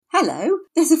Hello,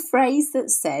 there's a phrase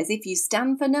that says if you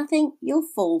stand for nothing, you'll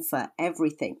fall for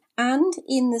everything. And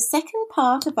in the second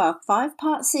part of our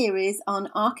 5-part series on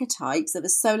archetypes of a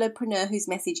solopreneur whose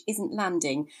message isn't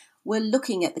landing, we're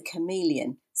looking at the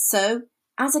chameleon. So,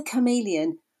 as a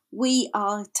chameleon, we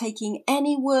are taking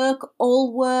any work,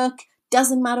 all work,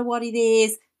 doesn't matter what it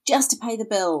is, just to pay the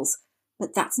bills.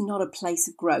 But that's not a place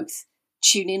of growth.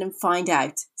 Tune in and find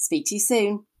out. Speak to you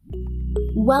soon.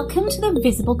 Welcome to the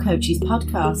Visible Coaches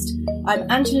podcast. I'm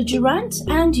Angela Durant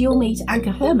and you'll meet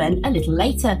Anka Herman a little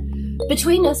later.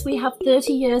 Between us, we have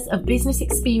 30 years of business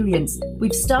experience.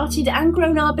 We've started and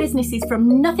grown our businesses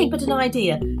from nothing but an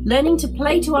idea, learning to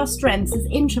play to our strengths as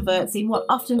introverts in what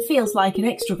often feels like an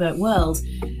extrovert world.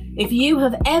 If you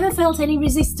have ever felt any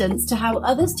resistance to how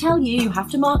others tell you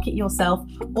have to market yourself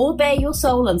or bare your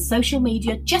soul on social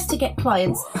media just to get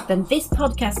clients, then this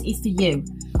podcast is for you.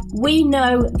 We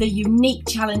know the unique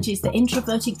challenges that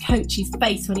introverted coaches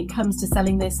face when it comes to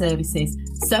selling their services.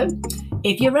 So,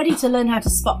 if you're ready to learn how to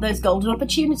spot those golden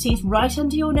opportunities right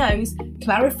under your nose,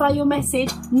 clarify your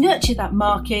message, nurture that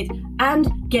market,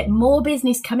 and get more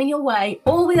business coming your way,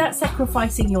 all without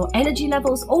sacrificing your energy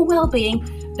levels or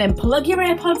well-being, then plug your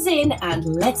AirPods in and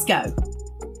let's go.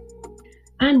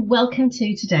 And welcome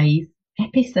to today's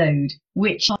episode,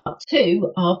 which is part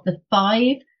 2 of the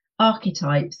 5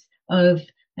 archetypes of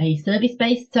a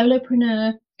service-based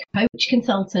solopreneur, coach,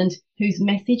 consultant whose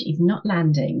message is not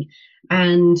landing.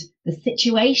 And the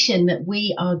situation that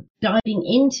we are diving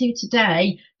into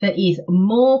today that is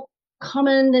more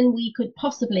common than we could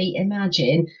possibly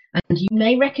imagine. And you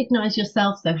may recognize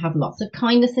yourself, so have lots of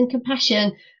kindness and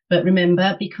compassion. But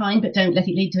remember, be kind, but don't let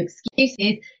it lead to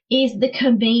excuses, is the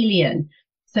chameleon.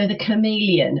 So the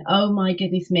chameleon, oh my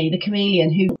goodness me, the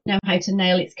chameleon who knows how to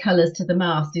nail its colours to the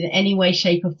mast in any way,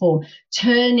 shape or form,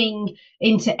 turning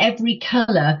into every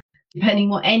colour depending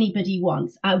what anybody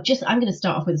wants. I'm going to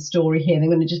start off with a story here and I'm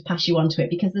going to just pass you on to it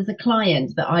because there's a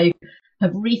client that I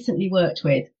have recently worked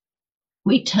with.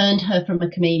 We turned her from a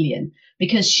chameleon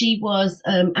because she was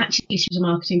she was a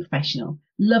marketing professional.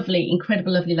 Lovely,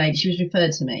 incredible, lovely lady. She was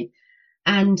referred to me.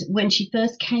 And when she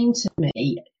first came to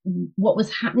me, what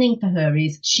was happening for her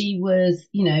is she was,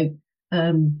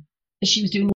 she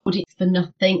was doing audits for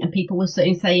nothing and people were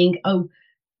saying, oh,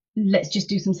 let's just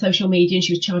do some social media. And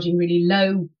she was charging really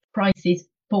low prices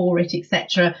for it,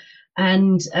 etc.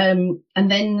 And then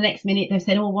the next minute they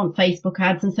said, oh, I want Facebook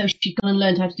ads. And so she'd gone and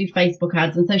learned how to do Facebook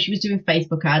ads. And so she was doing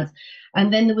Facebook ads.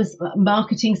 And then there was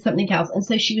marketing something else. And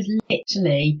so she was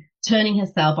literally turning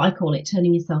herself, I call it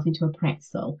turning herself into a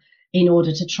pretzel in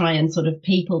order to try and sort of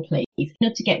people please,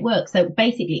 to get work. So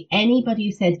basically anybody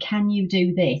who said, can you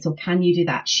do this or can you do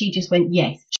that? She just went,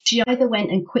 yes. She either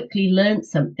went and quickly learned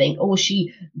something or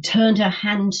she turned her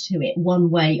hand to it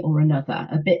one way or another,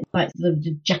 a bit like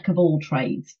the jack of all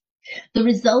trades. The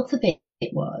result of it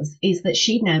is that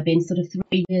she'd now been sort of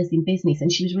 3 years in business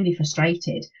and she was really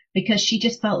frustrated because she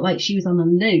just felt like she was on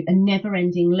a never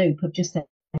ending loop of just saying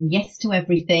yes to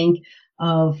everything,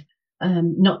 of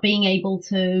not being able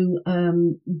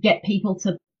to get people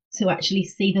to actually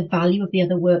see the value of the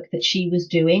other work that she was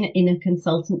doing in a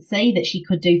consultancy that she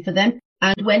could do for them.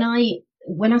 And when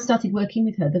I started working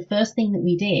with her, the first thing that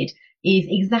we did is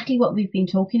exactly what we've been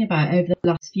talking about over the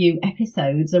last few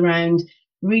episodes around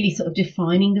really sort of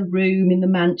defining the room in the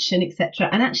mansion, etc.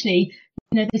 And actually,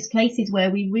 there's places where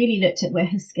we really looked at where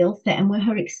her skill set and where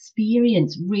her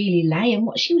experience really lay and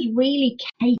what she was really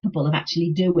capable of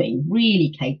actually doing,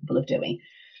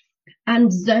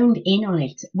 and zoned in on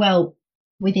it. Well,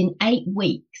 within 8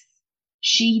 weeks,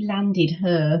 she landed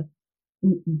her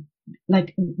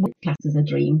class as a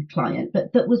dream client,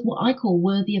 but that was what I call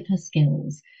worthy of her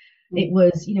skills. It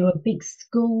was, a big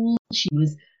school. She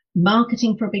was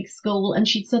marketing for a big school and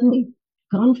she'd suddenly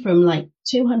gone from like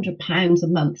 £200 a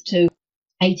month to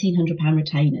 £1,800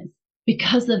 retainers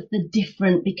because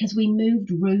we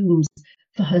moved rooms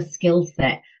for her skill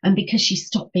set and because she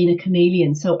stopped being a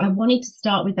chameleon. So I wanted to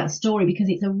start with that story because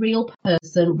it's a real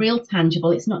person, real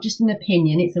tangible. It's not just an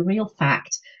opinion, it's a real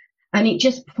fact. And it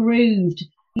just proved,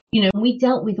 we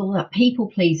dealt with all that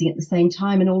people pleasing at the same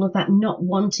time and all of that not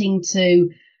wanting to,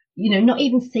 not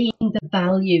even seeing the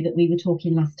value that we were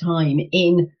talking last time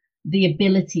in the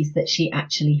abilities that she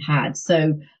actually had.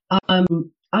 So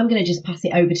I'm going to just pass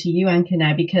it over to you, Anka,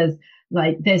 now, because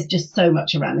there's just so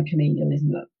much around the chameleon,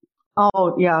 isn't there?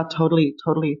 Oh, yeah, totally.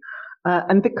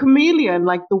 And the chameleon,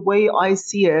 like the way I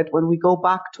see it, when we go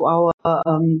back to our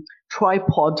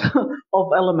tripod of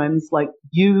elements, like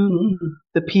you,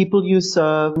 the people you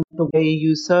serve, the way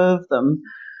you serve them,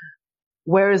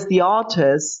 whereas the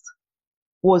artist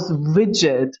was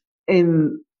rigid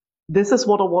in this is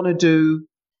what I want to do,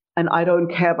 and I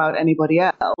don't care about anybody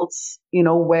else, you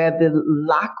know, where the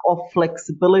lack of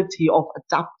flexibility of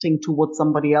adapting to what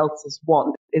somebody else's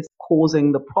want is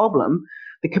causing the problem.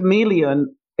 The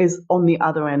chameleon is on the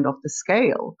other end of the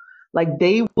scale. Like,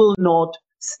 they will not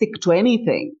stick to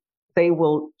anything. They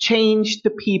will change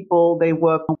the people they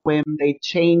work with, they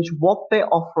change what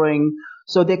they're offering.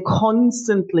 So they're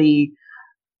constantly,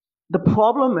 the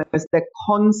problem is they're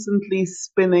constantly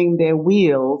spinning their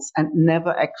wheels and never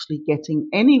actually getting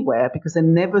anywhere, because they're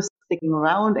never sticking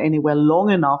around anywhere long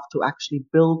enough to actually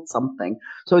build something.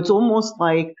 So it's almost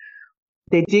like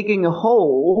they're digging a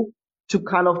hole to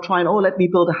kind of try and, let me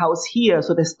build a house here.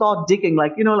 So they start digging,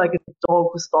 like, you know, like a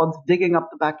dog who starts digging up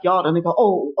the backyard, and they go,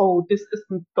 oh, this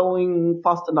isn't going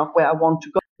fast enough where I want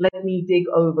to go. Let me dig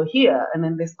over here. And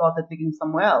then they started digging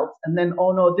somewhere else. And then,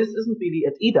 oh no, this isn't really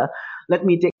it either. Let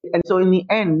me dig. And so in the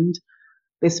end,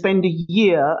 they spend a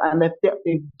year and they've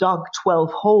dug 12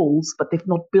 holes, but they've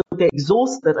not built, they're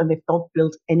exhausted and they've not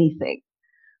built anything,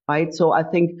 right? So I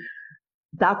think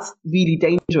that's really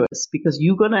dangerous, because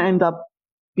you're going to end up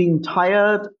being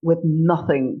tired with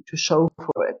nothing to show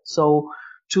for it. So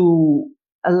to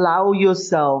allow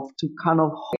yourself to kind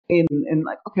of in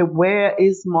like, okay, where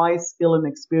is my skill and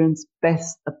experience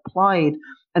best applied?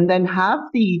 And then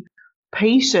have the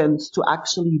patience to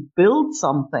actually build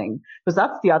something. Because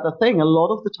that's the other thing. A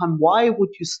lot of the time, why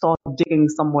would you start digging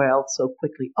somewhere else so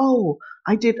quickly? Oh,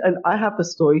 I did. And I have a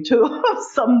story too of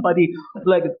somebody,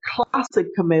 like a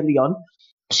classic chameleon.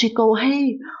 She'd go,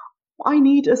 hey, I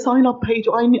need a sign-up page.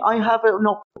 I have an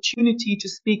opportunity to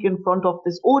speak in front of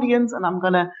this audience, and I'm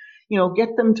going to,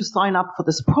 get them to sign up for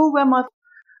this program.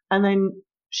 And then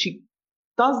she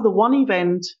does the one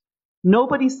event.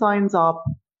 Nobody signs up.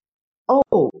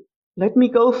 Oh, let me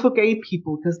go for gay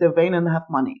people because they're vain and have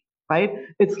money, right?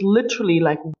 It's literally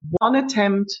like one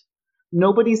attempt.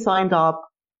 Nobody signed up,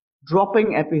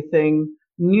 dropping everything,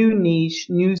 new niche,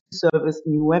 new service,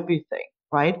 new everything,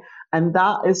 right? And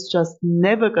that is just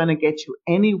never going to get you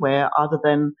anywhere other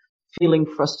than feeling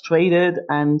frustrated.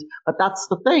 But that's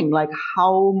the thing, like,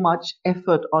 how much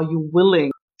effort are you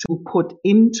willing to put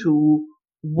into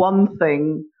one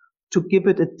thing to give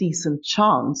it a decent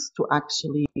chance to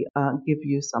actually give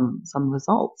you some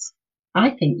results? I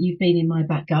think you've been in my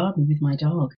back garden with my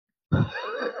dog. I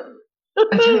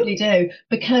totally do.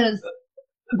 Because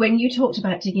when you talked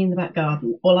about digging in the back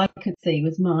garden, all I could see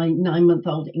was my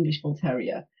 9-month-old English Bull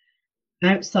Terrier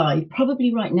outside,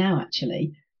 probably right now,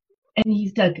 actually. And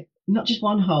he's dug not just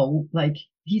one hole, like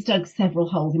he's dug several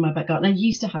holes in my back garden. I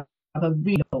used to have a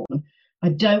real lawn. I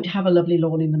don't have a lovely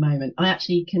lawn in the moment. I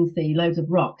actually can see loads of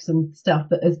rocks and stuff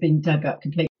that has been dug up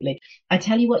completely. I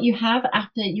tell you what you have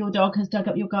after your dog has dug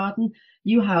up your garden.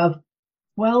 You have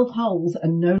 12 holes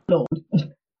and no lawn.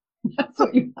 That's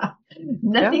what you have.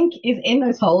 Nothing is in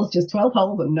those holes, just 12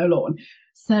 holes and no lawn.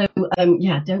 So,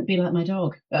 don't be like my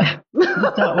dog to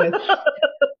start with.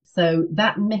 So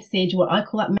that message, what I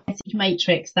call that message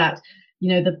matrix, that,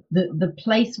 the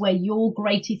place where your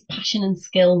greatest passion and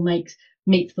skill meets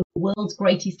the world's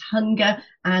greatest hunger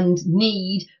and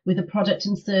need with a product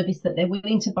and service that they're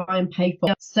willing to buy and pay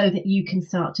for, so that you can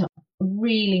start to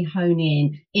really hone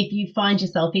in. If you find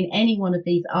yourself in any one of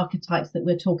these archetypes that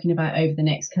we're talking about over the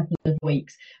next couple of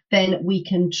weeks, then we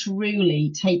can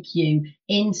truly take you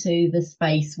into the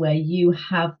space where you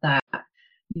have that,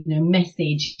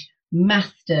 message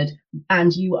mastered,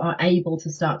 and you are able to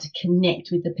start to connect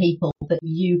with the people that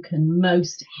you can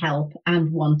most help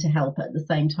and want to help at the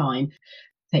same time.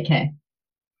 Take care.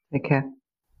 Take care.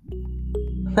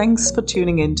 Thanks for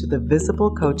tuning in to the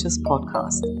Visible Coaches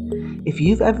podcast. If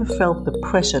you've ever felt the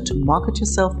pressure to market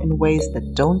yourself in ways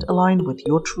that don't align with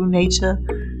your true nature,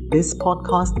 this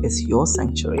podcast is your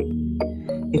sanctuary.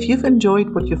 If you've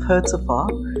enjoyed what you've heard so far,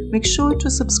 make sure to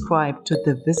subscribe to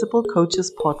the Visible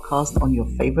Coaches podcast on your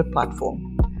favorite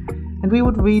platform. And we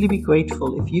would really be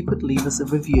grateful if you could leave us a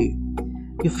review.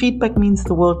 Your feedback means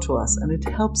the world to us, and it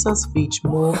helps us reach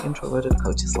more introverted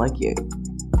coaches like you.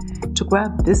 To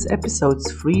grab this episode's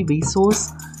free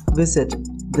resource, visit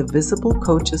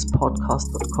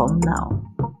thevisiblecoachespodcast.com now.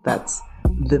 That's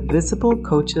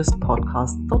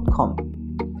thevisiblecoachespodcast.com.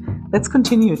 Let's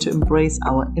continue to embrace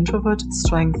our introverted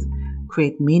strength,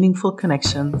 create meaningful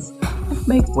connections, and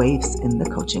make waves in the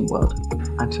coaching world.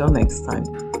 Until next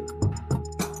time.